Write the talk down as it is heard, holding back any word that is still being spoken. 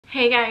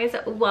Hey guys,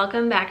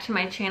 welcome back to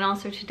my channel.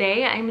 So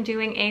today I'm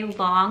doing a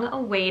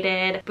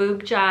long-awaited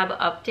boob job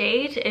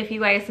update. If you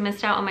guys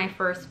missed out on my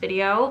first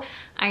video,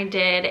 I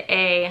did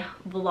a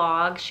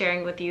vlog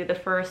sharing with you the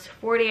first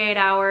 48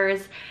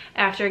 hours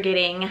after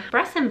getting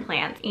breast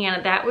implants,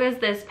 and that was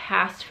this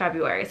past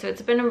February. So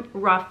it's been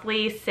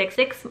roughly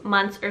six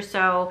months or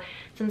so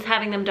since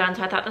having them done.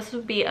 So I thought this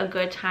would be a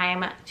good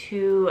time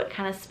to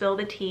kind of spill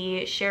the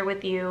tea, share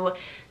with you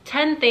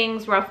 10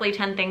 things, roughly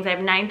 10 things. I have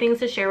 9 things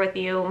to share with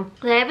you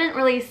that I haven't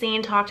really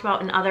seen talked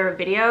about in other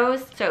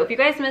videos. So if you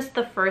guys missed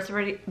the first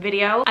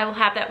video, I will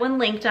have that one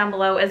linked down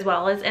below as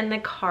well as in the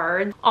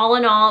cards. All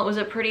in all, it was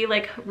a pretty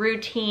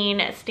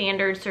routine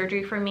standard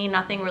surgery for me.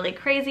 Nothing really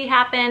crazy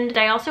happened.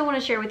 I also want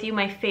to share with you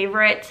my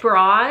favorite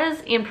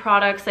bras and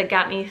products that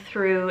got me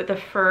through the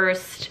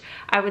first,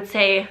 I would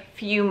say,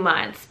 few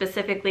months,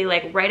 specifically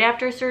right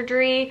after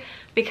surgery,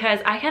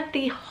 because I had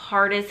the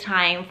hardest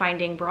time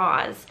finding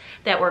bras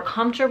that were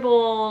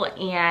comfortable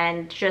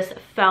and just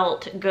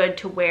felt good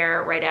to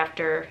wear right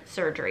after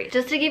surgery.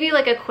 Just to give you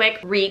a quick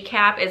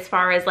recap as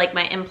far as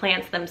my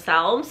implants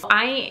themselves,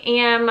 I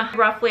am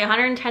roughly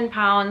 110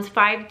 pounds,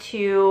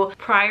 5'2".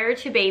 Prior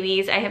to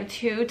babies, I have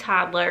 2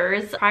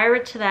 toddlers. Prior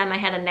to them, I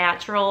had a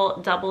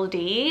natural double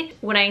D.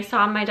 When I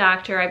saw my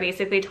doctor, I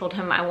basically told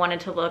him I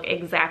wanted to look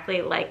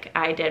exactly like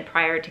I did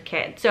prior to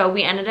kids. So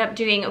we ended up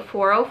doing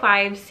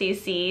 405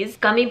 cc's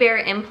gummy bear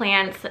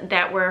implants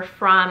that were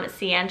from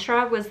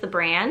Sientra was the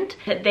brand.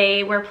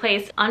 They were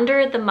placed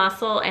under the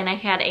muscle and I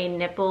had a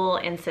nipple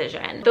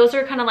incision. Those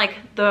are kind of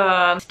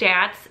the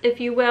stats, if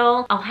you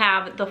will. I'll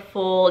have the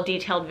full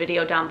detailed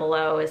video down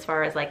below as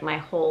far as my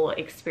whole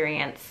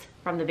experience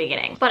from the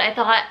beginning. But I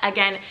thought,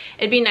 again,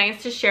 it'd be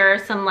nice to share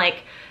some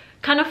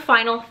kind of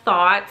final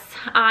thoughts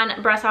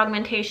on breast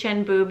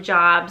augmentation, boob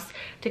jobs,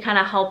 to kind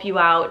of help you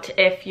out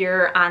if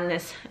you're on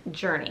this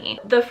journey.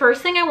 The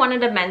first thing I wanted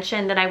to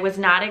mention that I was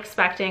not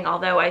expecting,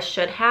 although I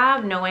should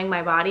have, knowing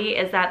my body,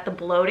 is that the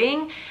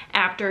bloating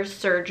after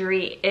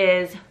surgery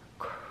is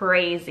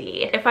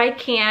crazy. If I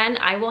can,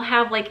 I will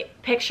have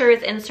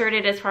pictures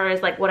inserted as far as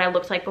what I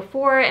looked like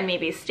before and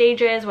maybe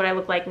stages, what I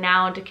look like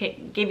now, to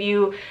give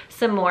you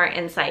some more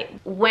insight.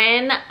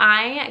 When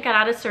I got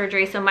out of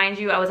surgery, so mind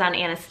you, I was on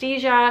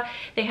anesthesia,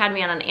 they had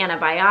me on an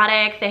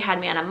antibiotic, they had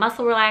me on a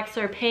muscle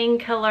relaxer,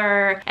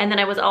 painkiller, and then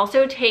I was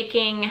also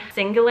taking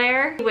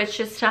Singulair,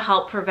 which is to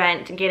help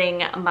prevent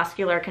getting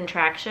muscular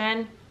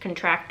contractor.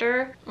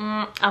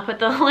 I'll put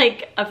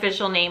the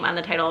official name on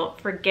the title,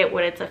 forget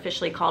what it's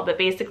officially called, but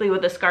basically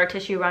with the scar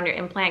tissue around your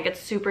implant gets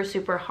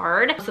super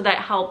hard, so that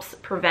helps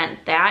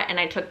prevent that, and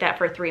I took that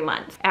for 3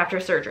 months after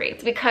surgery.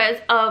 Because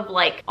of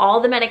all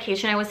the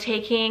medication I was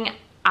taking,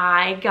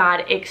 I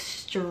got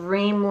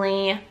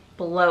extremely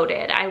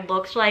bloated. I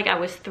looked like I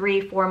was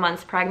 3-4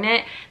 months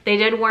pregnant. They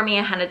did warn me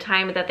ahead of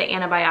time that the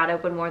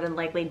antibiotic would more than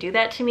likely do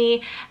that to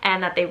me,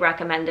 and that they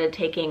recommended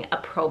taking a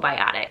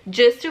probiotic.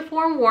 Just to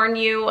forewarn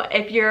you,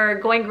 if you're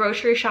going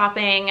grocery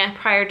shopping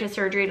prior to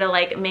surgery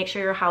to make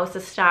sure your house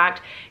is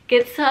stocked,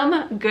 get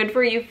some good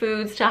for you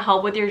foods to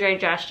help with your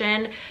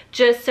digestion,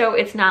 just so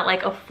it's not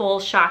a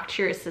full shock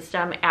to your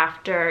system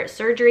after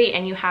surgery,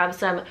 and you have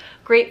some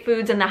great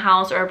foods in the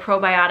house or a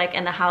probiotic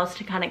in the house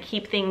to kind of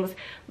keep things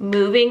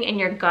moving in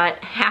your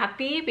gut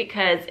happy,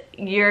 because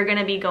you're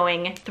gonna be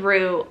going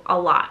through a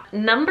lot.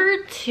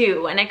 Number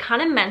 2, and I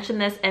kind of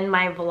mentioned this in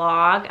my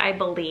vlog, I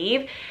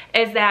believe,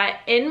 is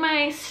that in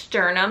my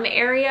sternum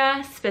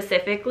area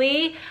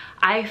specifically,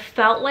 I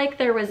felt like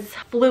there was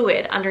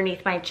fluid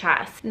underneath my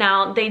chest.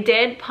 Now, they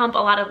did pump a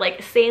lot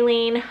of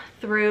saline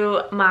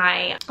through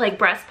my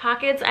breast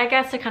pockets, I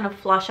guess, to kind of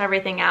flush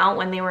everything out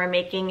when they were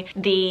making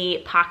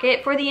the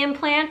pocket for the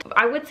implant.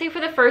 I would say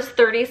for the first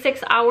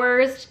 36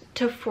 hours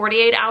to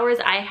 48 hours,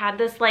 I had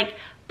this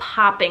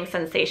popping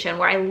sensation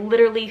where I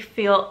literally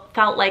felt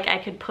like I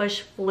could push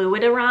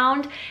fluid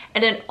around,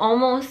 and it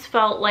almost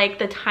felt like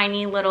the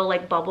tiny little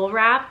bubble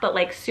wrap,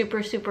 but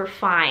super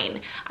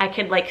fine. I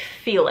could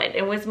feel it.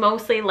 It was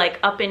mostly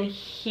up in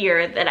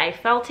here that I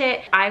felt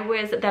it. I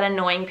was that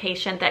annoying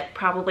patient that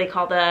probably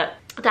called the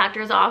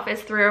doctor's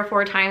office 3 or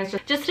 4 times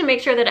just to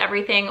make sure that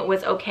everything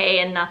was okay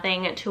and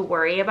nothing to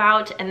worry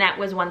about, and that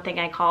was one thing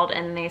I called,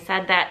 and they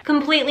said that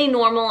completely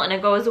normal and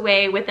it goes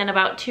away within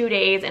about 2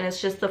 days, and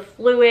it's just the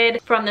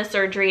fluid from the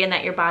surgery and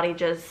that your body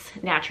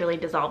just naturally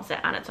dissolves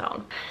it on its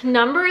own.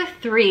 Number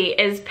 3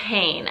 is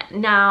pain.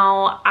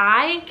 Now,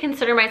 I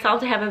consider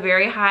myself to have a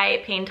very high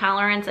pain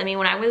tolerance. I mean,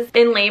 when I was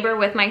in labor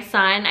with my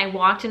son, I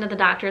walked into the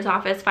doctor's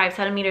office 5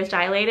 centimeters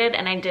dilated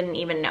and I didn't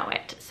even know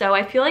it. So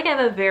I feel like I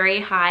have a very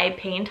high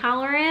pain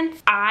tolerance.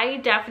 I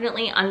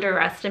definitely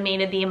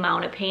underestimated the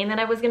amount of pain that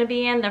I was going to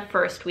be in the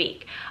first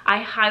week. I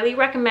highly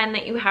recommend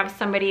that you have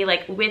somebody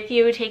with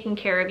you taking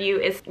care of you,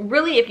 is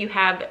really if you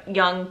have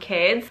young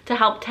kids, to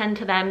help tend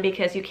to them,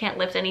 because you can't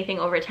lift anything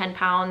over 10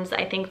 pounds,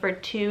 I think, for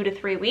 2 to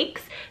 3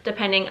 weeks,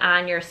 depending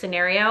on your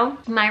scenario.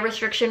 My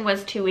restriction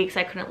was 2 weeks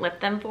I couldn't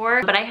lift them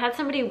for, but I had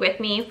somebody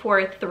with me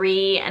for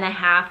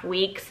 3.5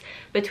 weeks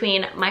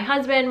between my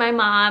husband, my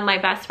mom, my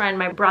best friend,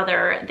 my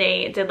brother.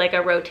 They did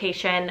a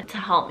rotation to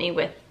help me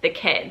with the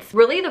kids.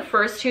 Really the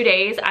first 2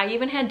 days, I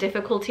even had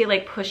difficulty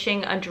like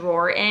pushing a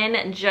drawer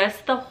in,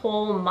 just the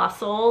whole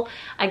muscle.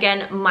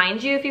 Again,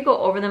 mind you, if you go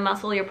over the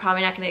muscle, you're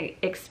probably not going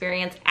to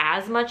experience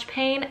as much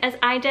pain as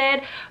I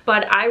did,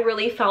 but I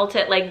really felt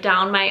it like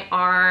down my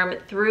arm,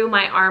 through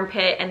my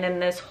armpit, and then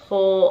this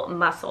whole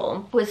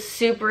muscle was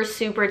super,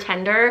 super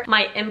tender.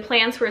 My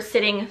implants were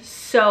sitting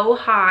so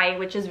high,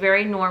 which is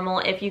very normal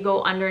if you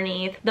go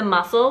underneath the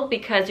muscle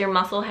because your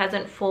muscle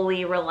hasn't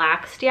fully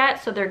relaxed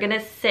yet. So they're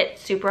gonna sit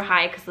super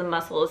high because the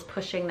muscle is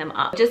pushing them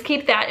up. Just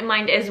keep that in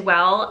mind as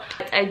well.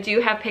 I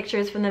do have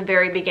pictures from the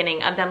very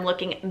beginning of them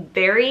looking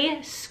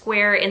very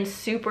square and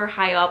super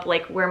high up,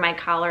 like where my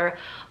collar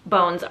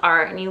bones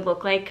are, and you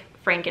look like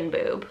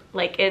Frankenboob.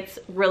 Like, it's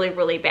really,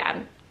 really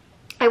bad.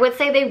 I would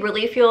say they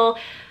really feel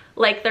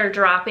like they're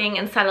dropping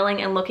and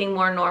settling and looking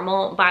more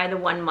normal by the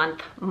 1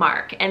 month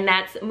mark. And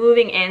that's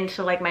moving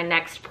into like my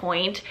next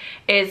point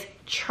is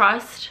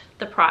trust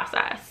the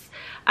process.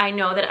 I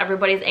know that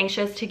everybody's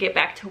anxious to get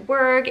back to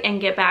work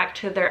and get back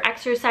to their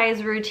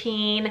exercise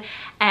routine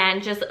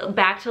and just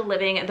back to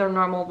living their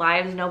normal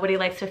lives. Nobody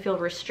likes to feel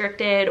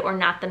restricted or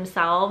not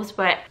themselves,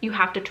 but you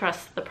have to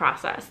trust the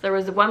process. There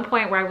was one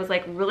point where I was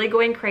like really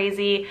going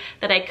crazy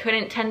that I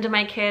couldn't tend to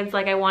my kids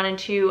like I wanted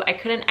to. I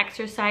couldn't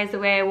exercise the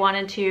way I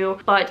wanted to,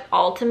 but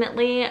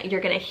ultimately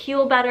you're gonna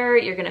heal better,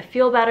 you're gonna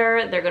feel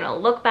better, they're gonna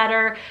look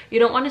better. You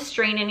don't want to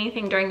strain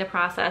anything during the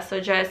process, so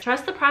just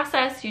trust the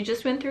process. You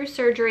just went through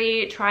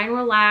surgery, try and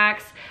relax,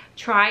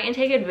 try and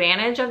take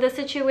advantage of the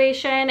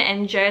situation,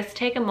 and just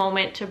take a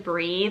moment to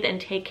breathe and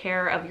take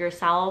care of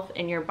yourself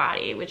and your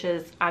body, which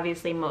is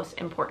obviously most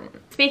important.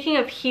 Speaking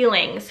of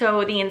healing,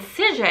 so the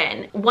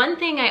incision, one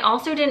thing I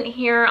also didn't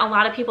hear a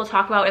lot of people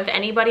talk about, if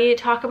anybody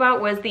talk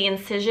about, was the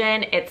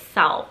incision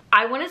itself.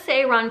 I want to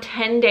say around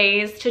 10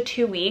 days to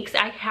 2 weeks,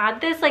 I had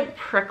this like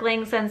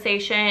prickling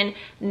sensation,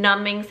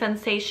 numbing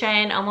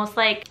sensation, almost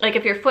like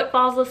if your foot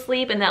falls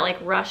asleep and that like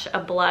rush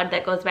of blood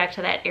that goes back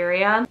to that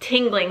area.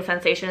 Tingling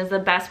sensation is the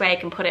best way I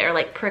can put it, or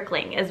like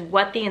prickling is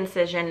what the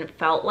incision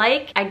felt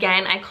like.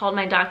 Again, I called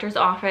my doctor's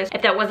office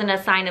if that wasn't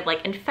a sign of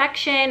like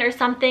infection or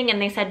something,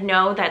 and they said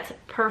no, that's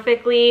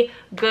perfectly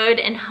good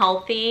and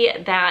healthy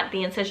that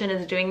the incision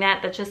is doing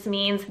that. That just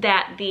means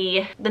that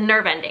the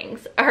nerve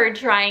endings are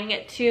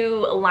trying to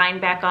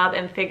line back up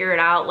and figure it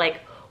out,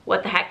 like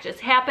what the heck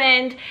just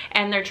happened,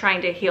 and they're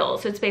trying to heal.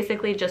 So it's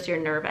basically just your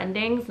nerve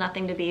endings,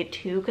 nothing to be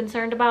too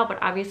concerned about, but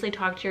obviously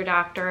talk to your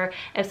doctor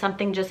if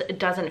something just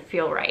doesn't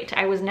feel right.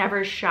 I was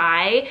never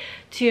shy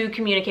to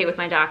communicate with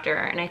my doctor,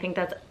 and I think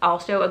that's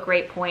also a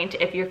great point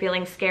if you're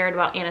feeling scared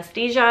about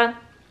anesthesia.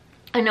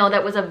 I know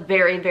that was a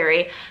very,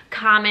 very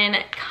common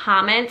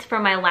comment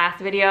from my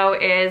last video,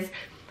 is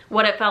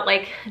what it felt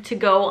like to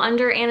go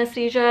under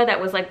anesthesia. That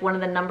was like one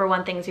of the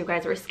 #1 things you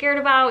guys were scared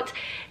about.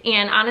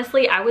 And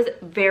honestly, I was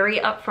very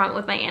upfront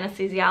with my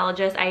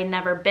anesthesiologist. I had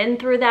never been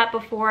through that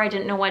before. I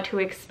didn't know what to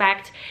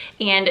expect.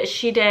 And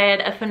she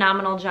did a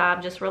phenomenal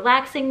job just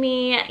relaxing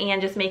me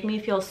and just making me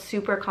feel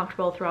super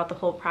comfortable throughout the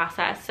whole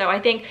process. So I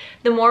think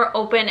the more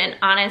open and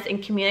honest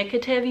and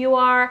communicative you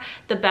are,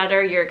 the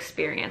better your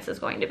experience is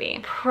going to be.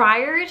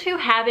 Prior to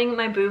having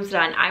my boobs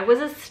done, I was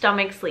a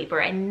stomach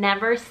sleeper. I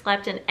never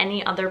slept in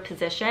any other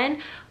position.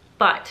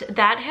 But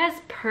that has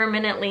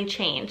permanently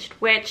changed,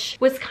 which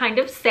was kind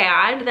of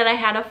sad that I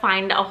had to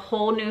find a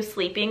whole new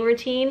sleeping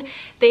routine.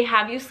 They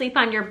have you sleep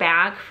on your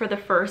back for the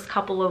first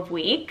couple of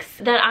weeks.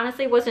 That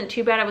honestly wasn't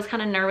too bad. I was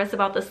kind of nervous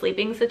about the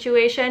sleeping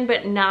situation,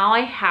 but now I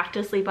have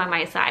to sleep on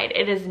my side.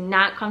 It is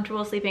not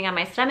comfortable sleeping on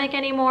my stomach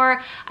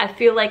anymore. I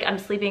feel like I'm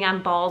sleeping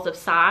on balls of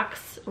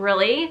socks,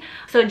 really.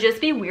 So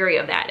just be wary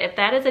of that. If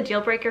that is a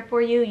deal breaker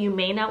for you, you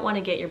may not want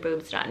to get your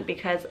boobs done,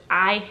 because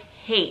I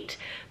hate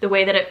the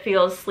way that it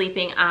feels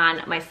sleeping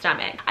on my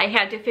stomach. I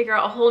had to figure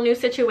out a whole new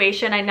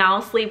situation. I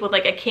now sleep with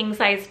like a king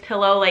size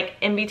pillow like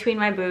in between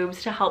my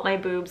boobs to help my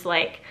boobs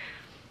like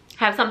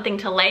have something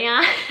to lay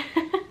on.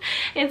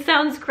 It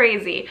sounds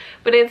crazy,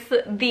 but it's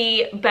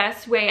the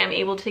best way I'm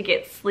able to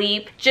get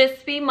sleep.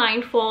 Just be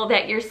mindful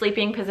that your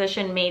sleeping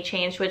position may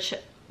change, which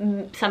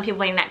some people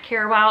may not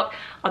care about.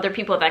 Other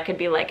people, that could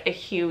be like a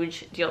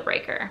huge deal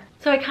breaker.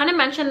 So I kind of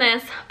mentioned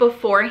this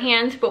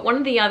beforehand, but one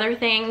of the other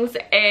things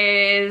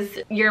is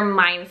your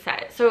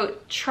mindset. So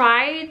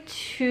try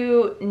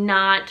to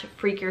not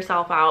freak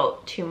yourself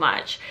out too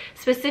much,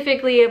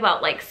 specifically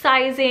about like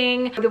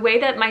sizing. The way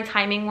that my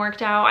timing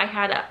worked out, I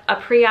had a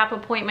pre-op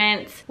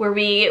appointment where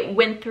we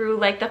went through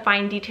like the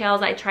fine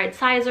details. I tried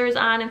sizers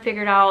on and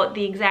figured out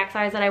the exact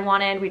size that I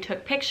wanted. We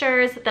took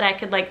pictures that I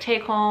could like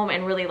take home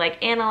and really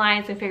like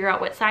analyze and figure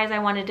out what size I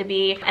wanted to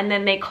be. And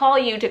then they call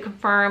you to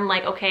confirm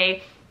like,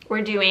 okay,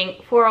 We're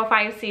doing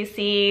 405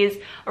 cc's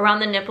around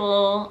the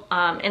nipple,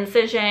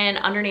 incision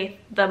underneath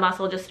the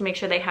muscle, just to make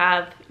sure they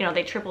have, you know,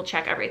 they triple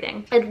check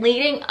everything. And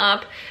leading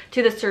up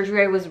to the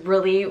surgery, I was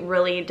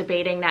really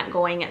debating not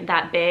going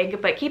that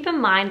big, but keep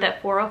in mind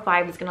that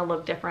 405 is gonna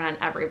look different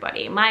on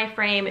everybody. My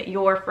frame,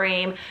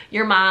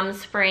 your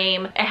mom's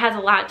frame. It has a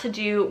lot to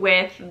do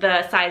with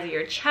the size of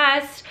your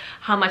chest,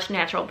 how much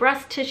natural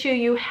breast tissue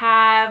you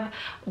have,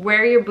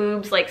 where your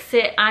boobs like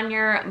sit on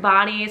your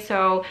body.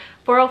 So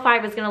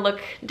 405 is gonna look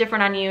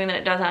different on you than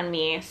it does on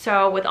me.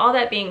 So with all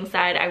that being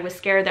said, I was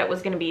scared that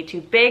was gonna be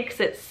too big because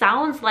it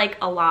sounds like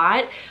a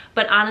lot,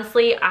 but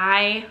honestly,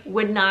 I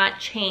would not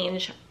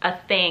change a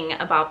thing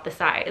about the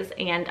size.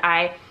 And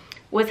I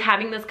was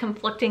having this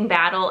conflicting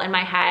battle in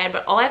my head,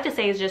 but all I have to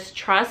say is just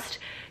trust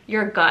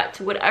your gut.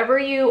 Whatever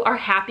you are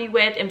happy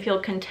with and feel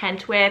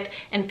content with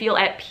and feel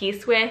at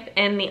peace with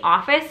in the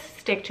office,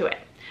 stick to it.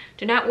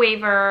 Do not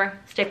waver,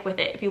 stick with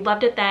it. If you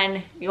loved it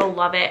then, you'll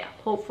love it,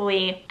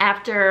 hopefully,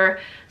 after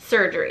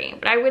surgery.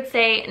 But I would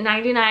say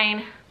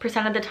 99%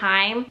 of the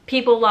time,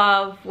 people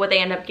love what they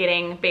end up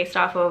getting based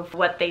off of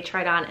what they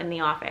tried on in the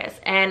office.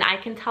 And I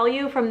can tell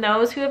you from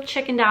those who have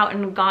chickened out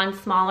and gone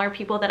smaller,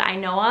 people that I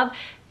know of,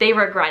 they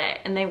regret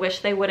it and they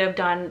wish they would have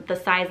done the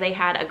size they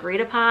had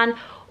agreed upon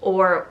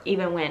or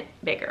even went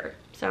bigger.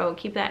 So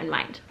keep that in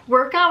mind.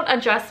 Workout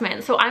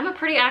adjustment. So I'm a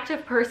pretty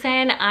active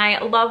person.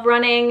 I love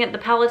running, the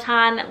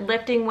Peloton,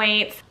 lifting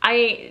weights.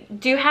 I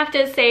do have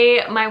to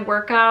say my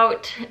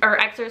workout or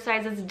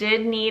exercises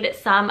did need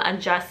some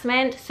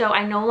adjustment. So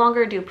I no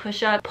longer do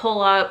push-ups,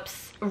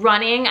 pull-ups.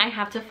 Running, I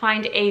have to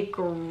find a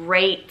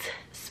great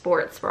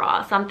sports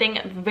bra, something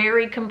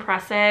very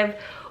compressive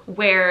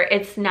where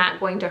it's not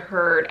going to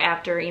hurt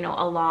after, you know,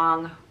 a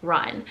long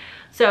run.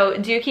 So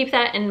do keep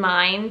that in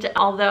mind.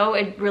 Although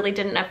it really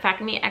didn't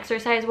affect me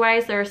exercise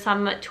wise, there are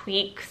some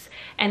tweaks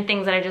and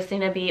things that I just need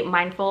to be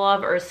mindful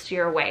of or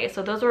steer away.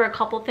 So those were a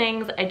couple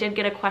things. I did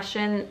get a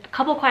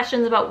couple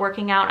questions about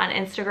working out on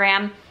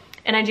Instagram,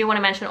 and I do want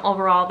to mention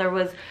overall there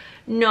was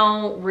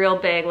no real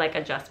big like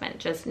adjustment,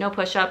 just no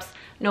push-ups,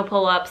 no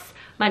pull-ups.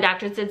 My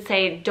doctors did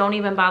say don't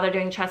even bother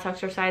doing chest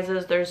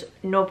exercises. There's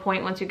no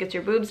point once you get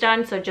your boobs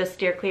done, so just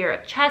steer clear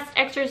of chest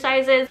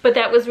exercises. But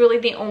that was really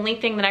the only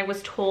thing that I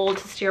was told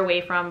to steer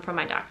away from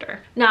my doctor.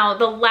 Now,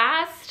 the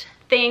last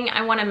thing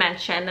I want to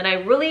mention that I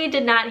really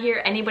did not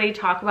hear anybody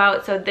talk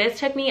about, so this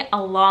took me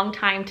a long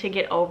time to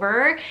get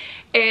over,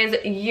 is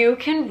you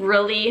can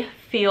really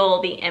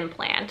feel the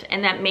implant.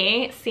 And that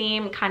may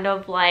seem kind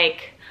of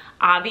like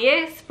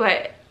obvious,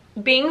 but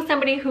being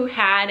somebody who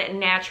had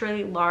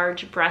naturally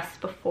large breasts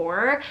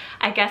before,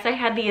 I guess I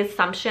had the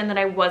assumption that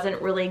I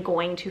wasn't really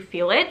going to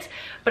feel it.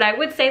 But I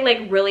would say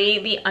like really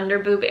the under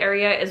boob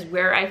area is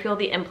where I feel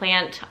the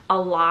implant a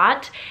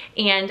lot,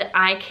 and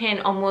I can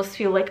almost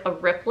feel like a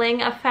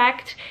rippling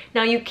effect.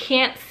 Now you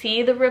can't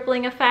see the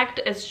rippling effect,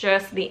 it's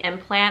just the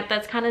implant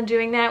that's kind of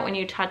doing that when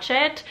you touch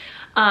it.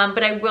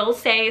 But I will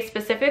say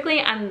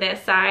specifically on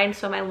this side,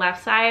 so my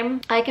left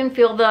side, I can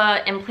feel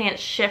the implant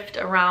shift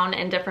around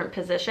in different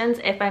positions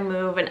if I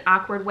move an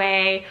awkward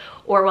way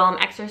or while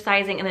I'm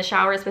exercising in the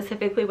shower,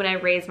 specifically when I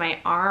raise my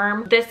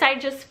arm. This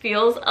side just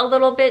feels a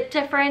little bit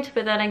different,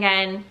 but then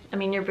again, I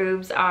mean, your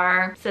boobs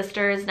are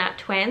sisters, not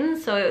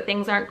twins, so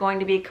things aren't going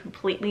to be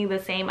completely the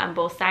same on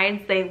both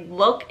sides. They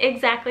look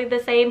exactly the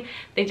same,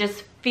 they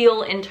just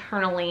feel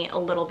internally a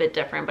little bit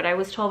different. But I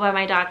was told by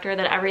my doctor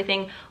that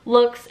everything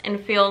looks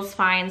and feels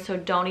fine, so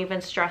don't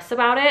even stress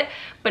about it.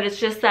 But it's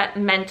just that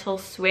mental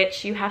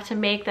switch you have to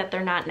make that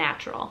they're not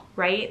natural,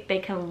 right? They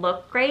can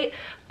look great,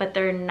 but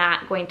they're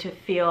not going to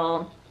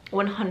feel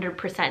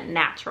 100%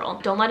 natural.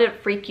 Don't let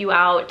it freak you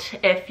out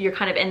if you're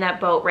kind of in that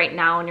boat right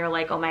now and you're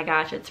like, oh my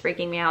gosh, it's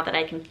freaking me out that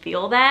I can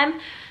feel them.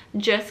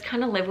 Just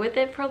kind of live with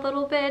it for a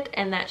little bit,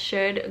 and that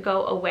should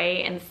go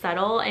away and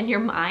settle in your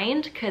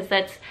mind, because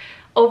that's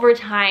over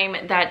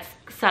time that's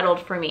settled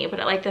for me. But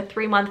at like the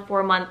 3-month,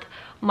 4-month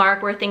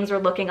mark where things were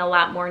looking a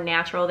lot more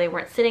natural, they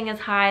weren't sitting as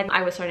high,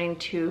 I was starting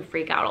to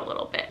freak out a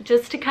little bit.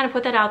 Just to kind of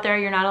put that out there,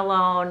 you're not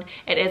alone.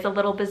 It is a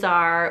little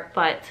bizarre,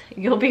 but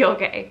you'll be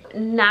okay.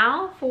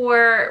 Now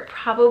for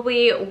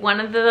probably one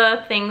of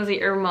the things that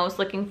you're most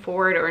looking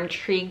forward or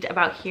intrigued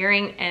about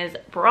hearing is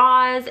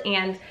bras,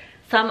 and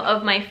some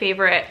of my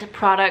favorite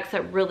products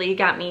that really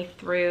got me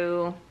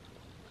through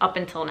up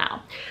until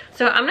now.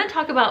 So I'm gonna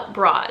talk about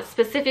bras,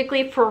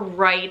 specifically for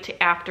right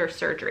after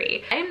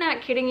surgery. I'm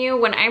not kidding you,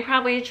 when I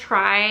probably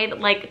tried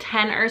like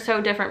 10 or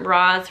so different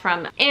bras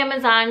from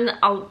Amazon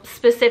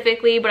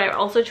specifically, but I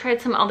also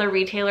tried some other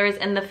retailers,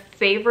 and the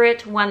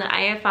favorite one that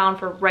I have found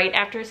for right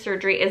after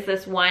surgery is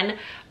this one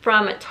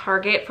from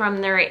Target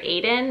from their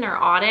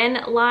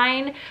Auden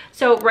line.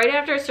 So right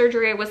after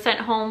surgery, I was sent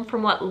home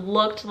from what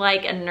looked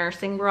like a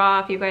nursing bra.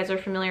 If you guys are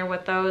familiar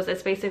with those,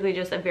 it's basically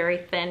just a very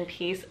thin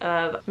piece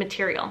of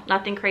material.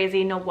 Nothing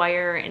crazy, no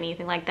wire or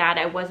anything like that.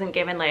 I wasn't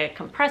given like a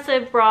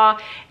compressive bra.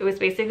 It was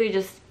basically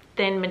just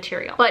thin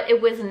material, but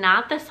it was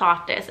not the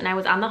softest, and I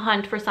was on the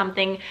hunt for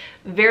something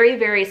very,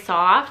 very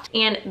soft,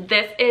 and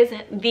this is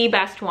the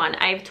best one.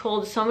 I've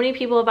told so many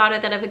people about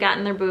it that have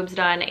gotten their boobs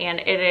done, and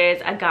it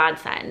is a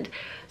godsend.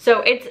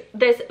 So it's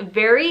this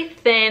very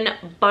thin,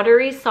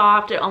 buttery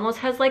soft. It almost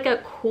has like a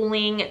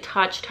cooling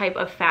touch type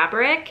of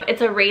fabric.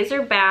 It's a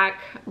razor back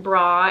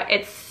bra.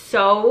 It's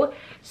so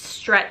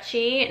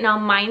stretchy. Now,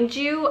 mind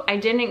you, I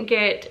didn't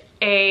get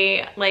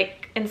a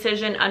like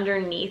incision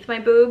underneath my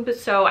boob,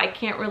 so I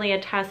can't really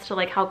attest to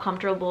like how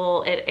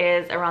comfortable it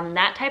is around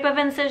that type of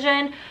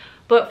incision.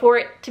 But for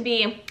it to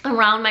be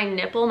around my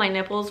nipple, my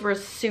nipples were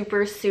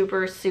super,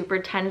 super, super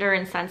tender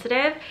and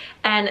sensitive,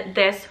 and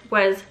this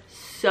was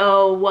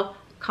so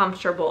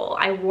comfortable.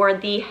 I wore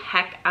the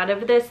heck out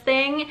of this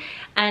thing,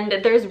 and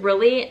there's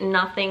really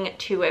nothing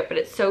to it, but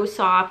it's so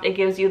soft. It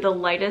gives you the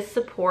lightest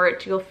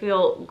support. You'll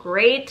feel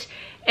great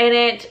in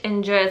it,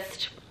 and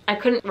just, I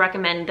couldn't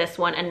recommend this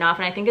one enough.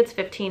 And I think it's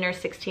 $15 or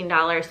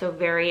 $16, so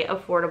very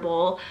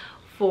affordable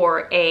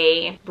for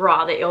a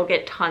bra that you'll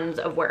get tons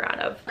of wear out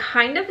of.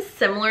 Kind of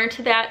similar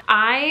to that,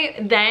 I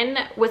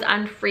then was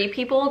on Free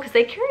People because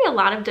they carry a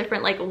lot of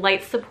different like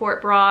light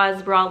support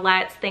bras,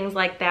 bralettes, things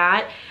like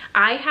that.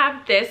 I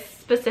have this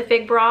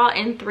specific bra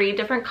in 3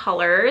 different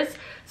colors.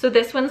 So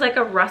this one's like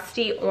a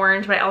rusty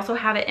orange, but I also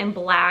have it in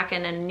black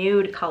and a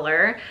nude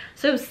color.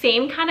 So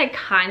same kind of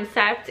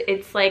concept.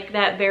 It's like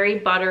that very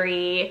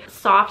buttery,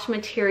 soft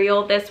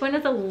material. This one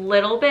is a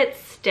little bit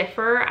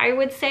stiffer, I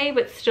would say,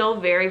 but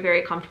still very,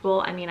 very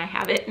comfortable. I mean, I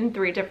have it in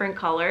 3 different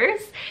colors.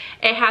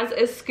 It has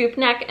a scoop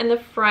neck in the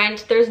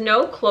front. There's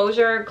no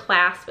closure or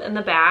clasp in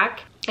the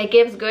back. It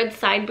gives good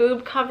side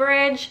boob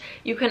coverage.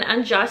 You can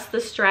adjust the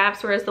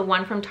straps, whereas the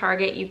one from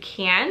Target you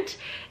can't.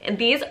 And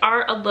these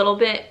are a little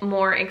bit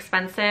more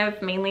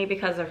expensive, mainly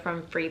because they're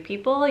from Free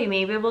People. You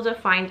may be able to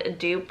find a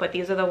dupe, but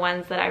these are the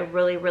ones that I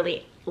really,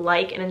 really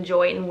like and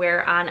enjoy and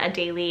wear on a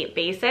daily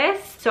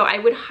basis. So I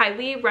would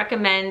highly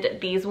recommend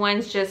these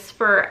ones just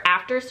for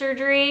after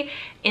surgery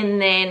and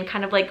then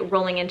kind of like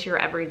rolling into your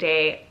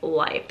everyday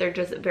life. They're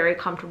just very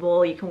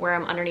comfortable. You can wear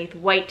them underneath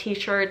white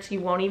t-shirts. You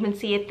won't even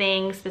see a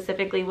thing.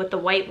 Specifically with the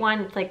white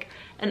one, it's like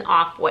an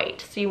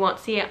off-white, so you won't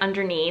see it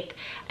underneath.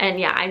 And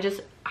yeah, I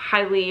just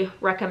highly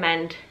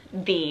recommend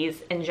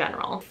these in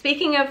general.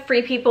 Speaking of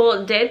Free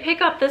People, did pick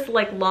up this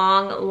like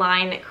long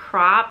line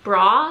crop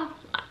bra.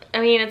 I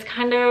mean, it's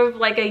kind of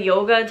like a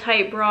yoga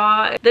type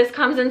bra. This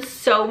comes in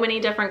so many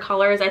different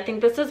colors. I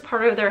think this is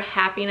part of their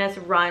Happiness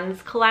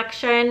Runs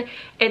collection.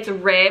 It's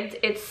ribbed,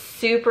 it's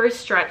super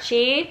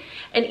stretchy.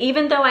 And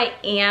even though I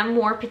am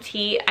more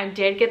petite, I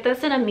did get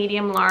this in a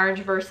medium large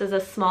versus a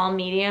small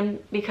medium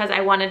because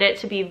I wanted it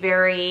to be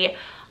very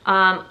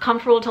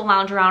comfortable to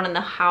lounge around in the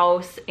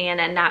house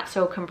and not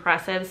so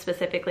compressive,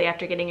 specifically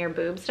after getting your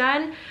boobs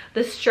done.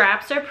 The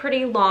straps are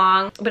pretty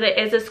long, but it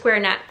is a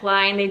square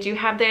neckline. They do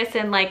have this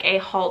in like a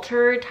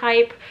halter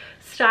type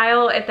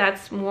style if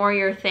that's more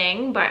your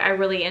thing, but I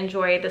really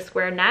enjoy the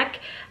square neck.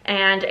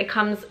 And it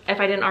comes, if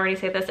I didn't already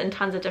say this, in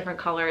tons of different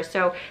colors.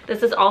 So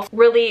this is also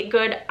really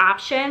good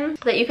option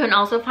that you can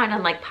also find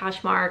on like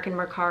Poshmark and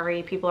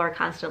Mercari. People are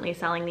constantly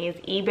selling these.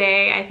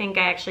 eBay, I think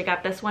I actually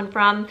got this one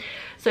from.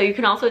 So you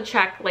can also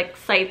check like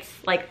sites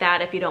like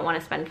that if you don't want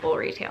to spend full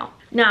retail.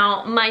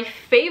 Now, my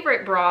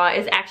favorite bra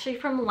is actually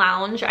from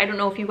Lounge. I don't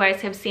know if you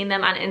guys have seen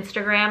them on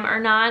Instagram or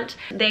not.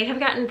 They have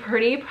gotten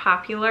pretty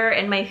popular,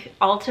 and my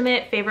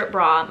ultimate favorite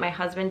bra, my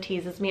husband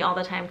teases me all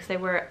the time because I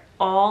wear it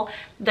all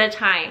the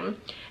time,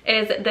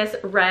 is this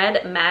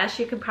red mesh.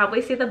 You can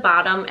probably see the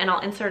bottom, and I'll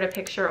insert a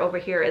picture over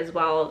here as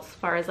well as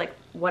far as like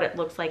what it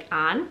looks like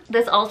on.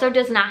 This also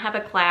does not have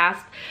a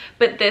clasp,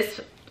 but this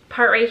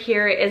part right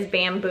here is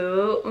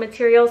bamboo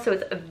material, so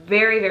it's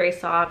very, very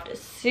soft,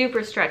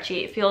 super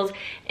stretchy. It feels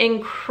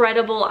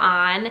incredible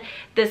on.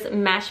 This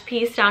mesh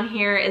piece down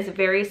here is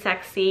very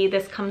sexy.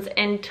 This comes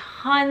in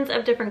tons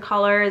of different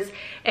colors.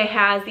 It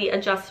has the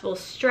adjustable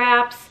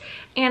straps,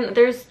 and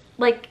there's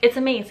like, it's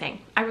amazing.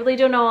 I really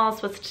don't know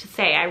else what to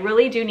say. I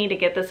really do need to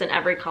get this in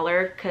every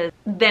color because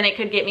then it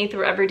could get me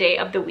through every day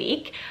of the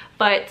week.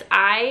 But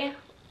I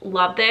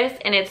love this,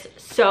 and it's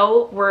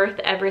so worth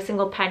every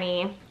single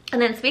penny.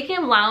 And then speaking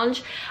of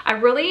Lounge, I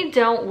really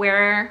don't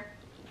wear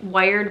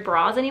wired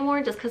bras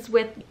anymore just because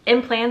with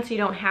implants you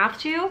don't have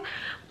to.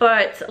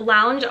 But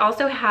Lounge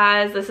also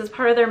has, this is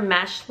part of their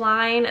mesh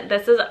line.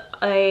 This is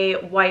a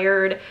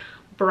wired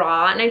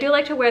bra, and I do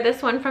like to wear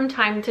this one from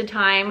time to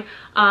time,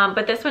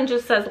 but this one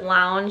just says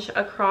Lounge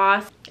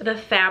across the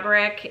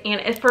fabric,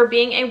 and for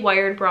being a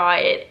wired bra,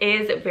 it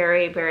is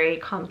very, very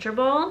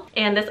comfortable.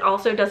 And this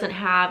also doesn't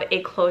have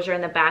a closure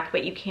in the back,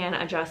 but you can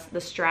adjust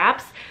the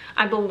straps.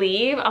 I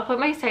believe, I'll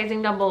put my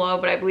sizing down below,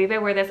 but I believe I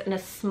wear this in a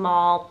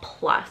small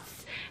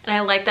plus, and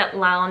I like that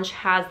Lounge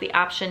has the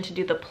option to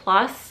do the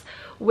plus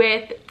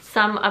with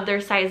some of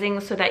their sizing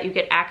so that you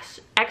get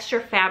extra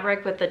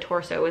fabric, but the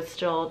torso is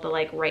still the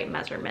like right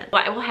measurement.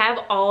 But I will have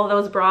all of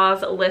those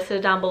bras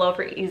listed down below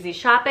for easy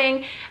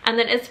shopping. And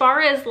then as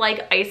far as like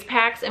ice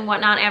packs and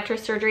whatnot after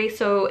surgery,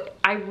 so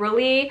I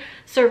really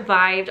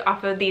survived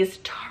off of these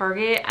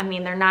Target. I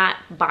mean, they're not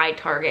by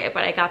Target,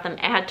 but I got them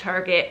at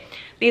Target.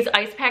 These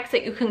ice packs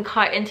that you can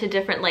cut into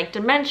different like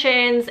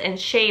dimensions and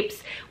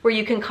shapes where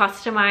you can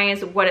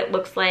customize what it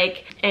looks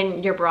like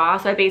in your bra.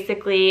 So I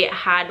basically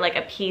had like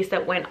a piece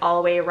that went all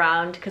the way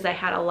around because I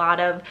had a lot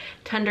of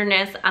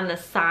tenderness on the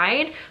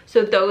side.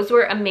 So those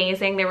were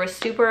amazing. They were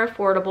super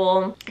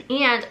affordable.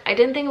 And I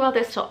didn't think about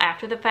this till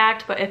after the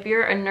fact, but if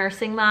you're a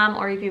nursing mom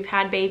or if you've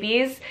had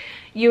babies,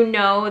 you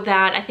know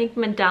that I think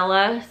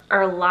Medela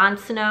or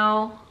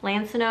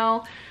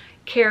Lancino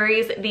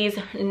carries these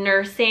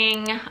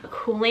nursing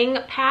cooling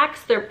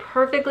packs. They're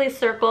perfectly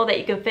circle that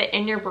you can fit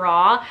in your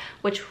bra,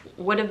 which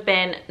would have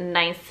been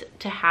nice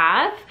to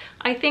have,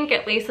 I think,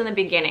 at least in the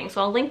beginning.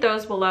 So I'll link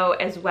those below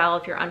as well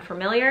if you're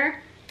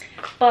unfamiliar.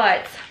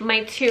 But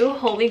my two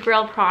holy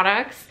grail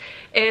products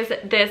is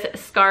this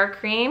scar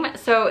cream.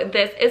 So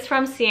this is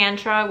from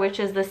Sientra, which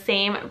is the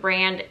same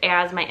brand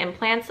as my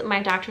implants.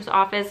 My doctor's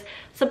office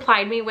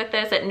supplied me with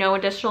this at no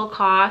additional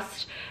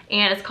cost,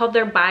 and it's called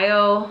their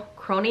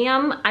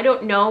Chromium. I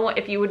don't know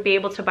if you would be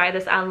able to buy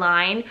this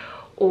online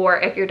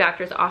or if your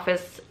doctor's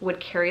office would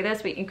carry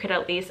this, but you could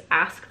at least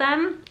ask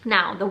them.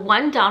 Now, the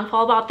one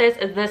downfall about this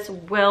is this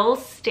will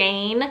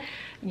stain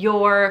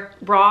your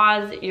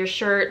bras, your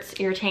shirts,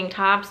 your tank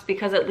tops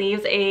because it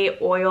leaves a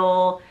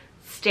oil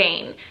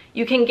stain.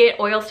 You can get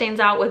oil stains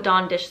out with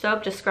Dawn dish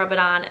soap. Just scrub it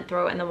on and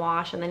throw it in the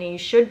wash and then you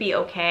should be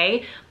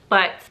okay.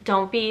 But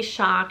don't be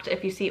shocked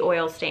if you see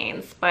oil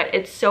stains, but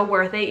it's so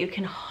worth it. You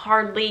can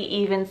hardly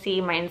even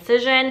see my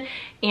incision,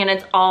 and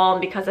it's all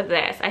because of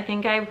this. I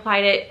think I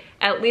applied it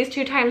at least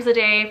 2 times a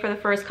day for the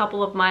first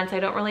couple of months. I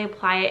don't really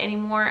apply it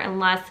anymore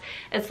unless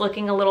it's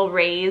looking a little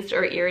raised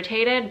or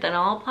irritated, then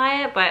I'll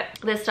apply it, but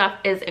this stuff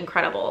is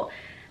incredible.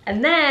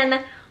 And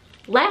then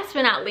last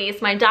but not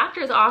least, my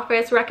doctor's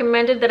office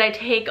recommended that I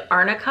take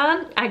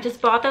Arnica. I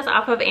just bought this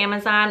off of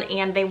Amazon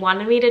and they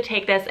wanted me to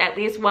take this at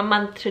least 1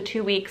 month to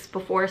 2 weeks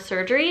before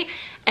surgery,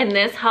 and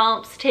this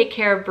helps take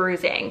care of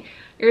bruising.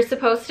 You're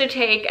supposed to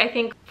take, I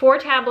think, 4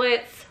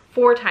 tablets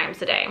 4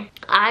 times a day.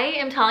 I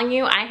am telling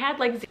you, I had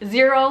like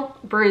 0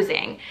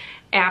 bruising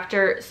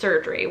after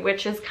surgery,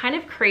 which is kind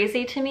of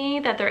crazy to me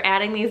that they're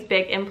adding these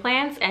big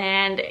implants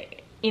and,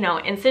 you know,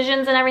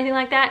 incisions and everything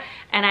like that,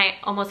 and I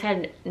almost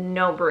had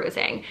no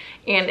bruising,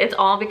 and it's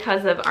all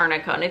because of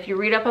Arnica. And if you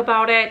read up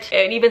about it,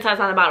 it even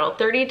says on the bottle,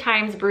 30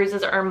 times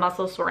bruises are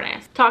muscle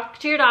soreness. Talk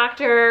to your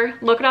doctor,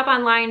 look it up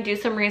online, do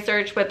some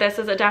research, but this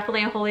is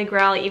definitely a holy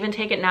grail. I even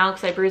take it now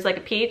because I bruise like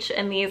a peach,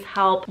 and these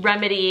help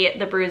remedy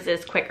the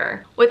bruises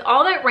quicker. With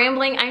all that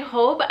rambling, I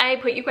hope I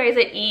put you guys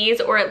at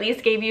ease, or at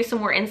least gave you some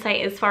more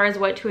insight as far as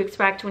what to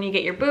expect when you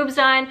get your boobs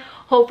done.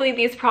 Hopefully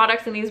these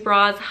products and these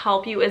bras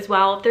help you as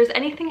well. If there's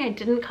anything I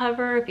didn't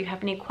cover, if you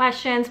have any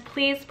questions,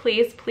 please,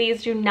 please,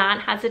 please do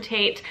not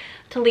hesitate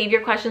to leave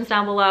your questions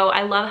down below.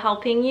 I love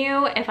helping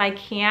you if I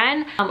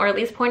can, or at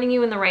least pointing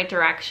you in the right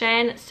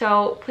direction.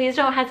 So please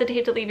don't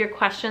hesitate to leave your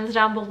questions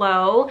down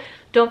below.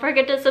 Don't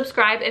forget to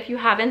subscribe if you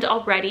haven't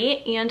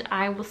already, and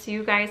I will see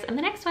you guys in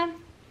the next one.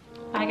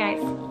 Bye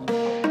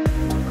guys.